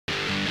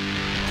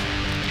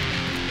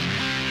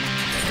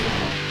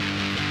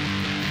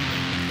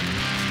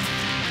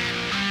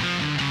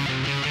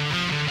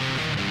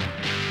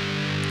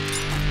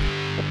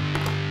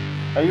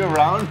Are you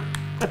around?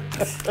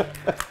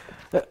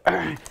 All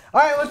right,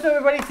 what's up,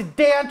 everybody?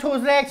 Today on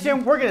Tools in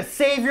Action, we're gonna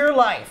save your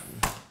life.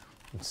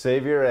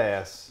 Save your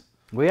ass.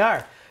 We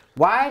are.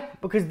 Why?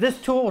 Because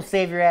this tool will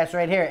save your ass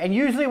right here. And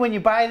usually when you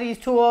buy these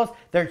tools,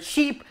 they're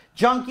cheap,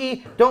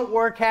 junky, don't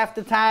work half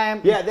the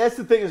time. Yeah, that's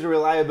the thing, is the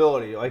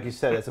reliability. Like you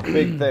said, it's a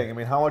big thing. I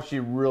mean, how much do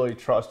you really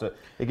trust it?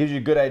 It gives you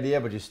a good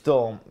idea, but you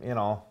still, you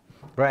know,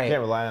 right.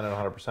 Can't rely on it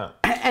 100%.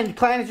 And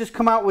Klein has just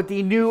come out with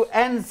the new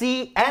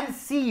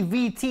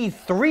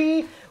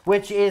NCVT-3,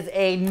 which is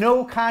a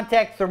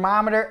no-contact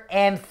thermometer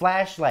and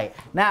flashlight.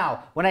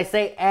 Now, when I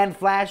say and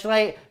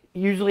flashlight,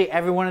 usually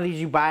every one of these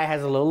you buy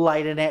has a little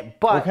light in it,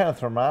 but... What kind of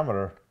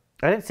thermometer?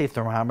 I didn't say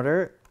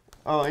thermometer.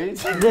 Oh, you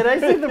did? Did I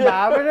say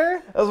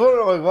thermometer? I was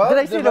wondering, like, what? Did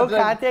I say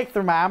no-contact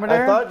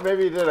thermometer? I thought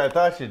maybe you did. I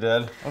thought you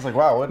did. I was like,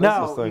 wow, what is this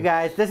thing? No, you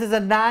guys, this is a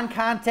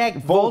non-contact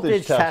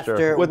voltage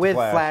tester with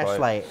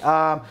flashlight.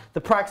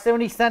 The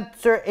proximity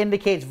sensor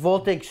indicates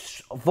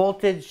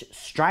voltage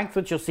strength,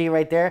 which you'll see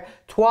right there.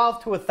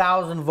 12 to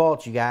 1,000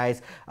 volts, you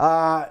guys.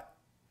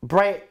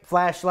 Bright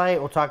flashlight,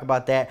 we'll talk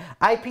about that.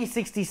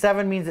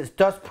 IP67 means it's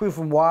dust-proof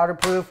and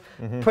waterproof.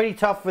 Pretty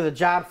tough for the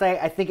job site.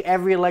 I think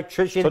every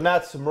electrician... So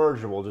not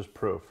submergible, just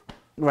proof.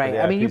 Right.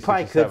 I mean, you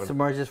probably could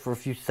submerge this for a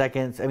few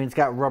seconds. I mean, it's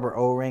got rubber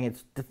O-ring.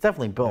 It's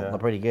definitely built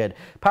pretty good.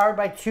 Powered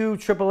by 2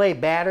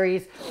 AAA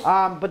batteries.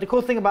 But the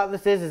cool thing about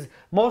this is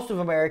most of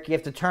America, you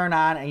have to turn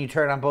on, and you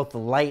turn on both the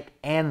light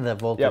and the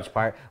voltage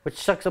part, which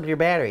sucks up your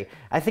battery.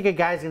 I think a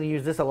guy's going to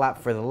use this a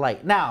lot for the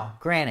light. Now,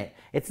 granted,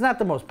 it's not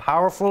the most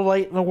powerful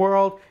light in the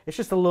world. It's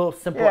just a little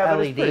simple LED.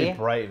 But it's pretty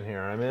bright in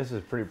here. I mean, this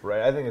is pretty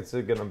bright. I think it's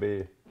going to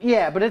be...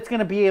 Yeah, but it's going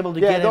to be able to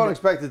get... Yeah, don't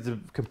expect it to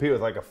compete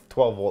with like a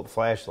 12-volt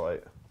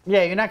flashlight.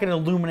 Yeah, you're not going to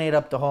illuminate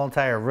up the whole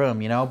entire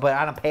room, you know, but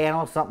on a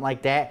panel, something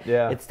like that,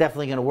 it's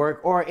definitely going to work.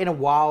 Or in a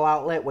wall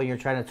outlet when you're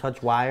trying to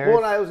touch wires. Well,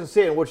 and I was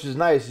saying, which is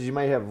nice, is you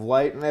might have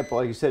light in it, but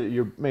like you said,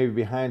 you're maybe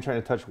behind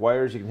trying to touch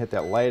wires, you can hit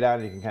that light on,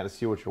 and you can kind of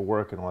see what you're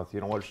working with,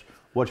 you know,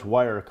 which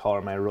wire color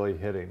am I really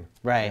hitting.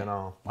 Right. You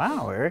know.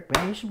 Wow, Eric,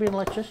 man, you should be an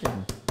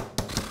electrician.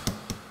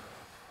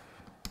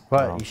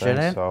 What, you shouldn't?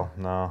 Think so,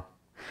 no.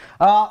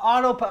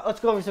 Let's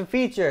go over some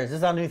features. This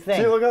is our new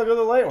thing. See, look how good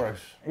the light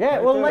works. Yeah,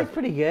 well, the light's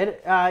pretty good.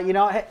 You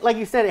know, like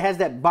you said, it has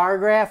that bar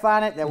graph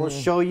on it that will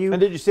show you. And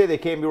did you say they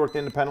can be worked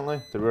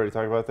independently? Did we already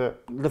talk about that?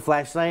 The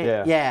flashlight?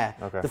 Yeah. Yeah.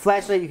 Okay. The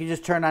flashlight you can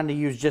just turn on to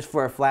use just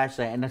for a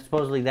flashlight, and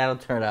supposedly that'll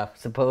turn up,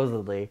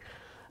 supposedly.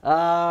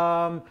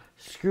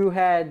 Screw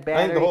head,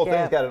 battery I think the whole cap.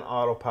 thing's got an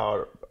auto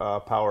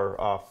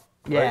power off.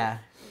 Right? Yeah.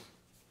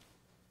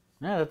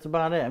 Yeah, that's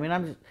about it. I mean,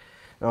 I'm just...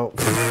 Oh.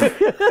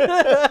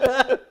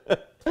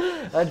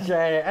 I'm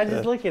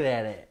just looking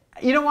at it.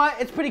 You know what?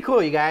 It's pretty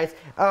cool, you guys.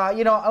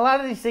 You know, a lot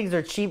of these things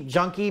are cheap,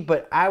 junky,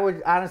 but I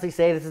would honestly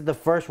say this is the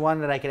first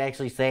one that I could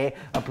actually say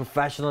a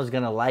professional is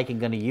going to like and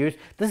going to use.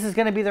 This is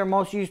going to be their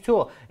most used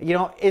tool. You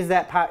know, is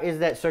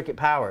that circuit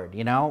powered?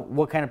 You know,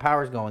 what kind of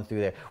power is going through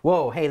there?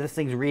 Whoa, hey, this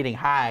thing's reading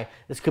high.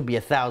 This could be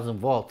 1,000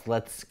 volts.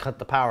 Let's cut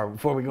the power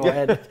before we go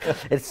ahead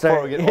and start.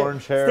 Before we get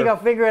orange hair. Stick our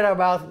finger in our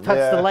mouth,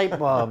 touch the light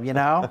bulb, you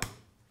know?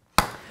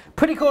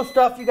 Pretty cool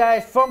stuff, you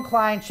guys, from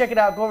Klein. Check it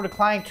out. Go over to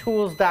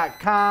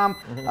kleintools.com.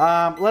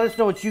 Let us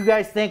know what you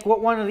guys think.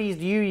 What one of these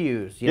do you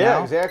use? You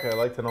know? Exactly. I'd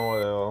like to know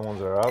what ones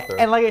that are out there.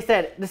 And like I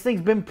said, this thing's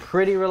been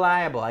pretty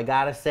reliable, I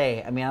gotta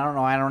say. I mean, I don't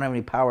know. I don't have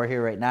any power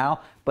here right now,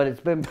 but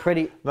it's been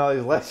pretty... No,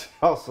 these lights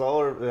are all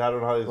solar. I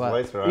don't know how these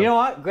lights are on. You know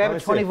what? Grab a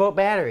 20-volt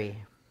battery.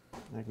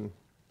 I can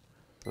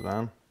put it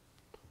on.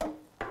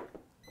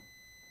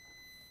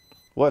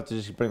 What? To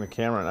just bring the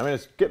camera in? I mean,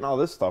 it's getting all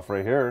this stuff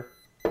right here.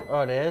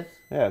 Oh, it is?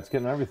 Yeah, it's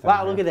getting everything.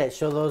 Wow, look at that.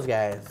 Show those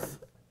guys.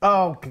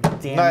 Oh,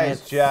 damn it.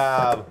 Nice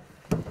job.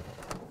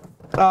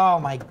 Oh,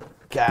 my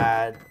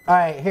God. All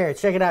right, here,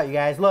 check it out, you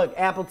guys. Look,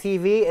 Apple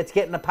TV, it's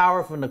getting the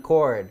power from the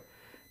cord.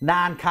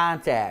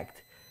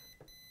 Non-contact.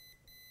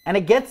 And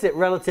it gets it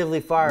relatively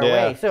far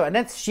away. So, and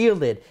that's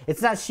shielded.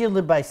 It's not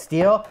shielded by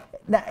steel.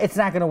 It's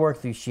not going to work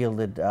through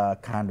shielded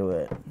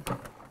conduit.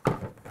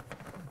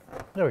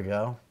 There we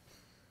go.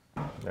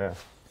 Yeah.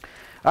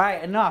 All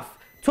right, enough.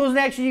 Tools in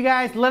Action, you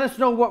guys. Let us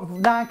know what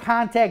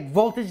non-contact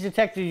voltage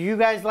detector you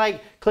guys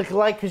like. Click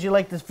like because you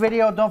like this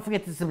video. Don't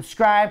forget to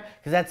subscribe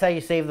because that's how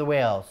you save the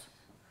whales.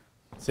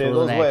 Save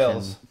those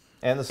whales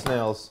and the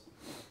snails.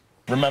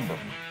 Remember,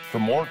 for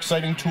more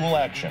exciting tool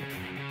action,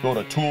 go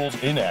to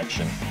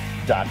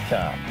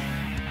toolsinaction.com.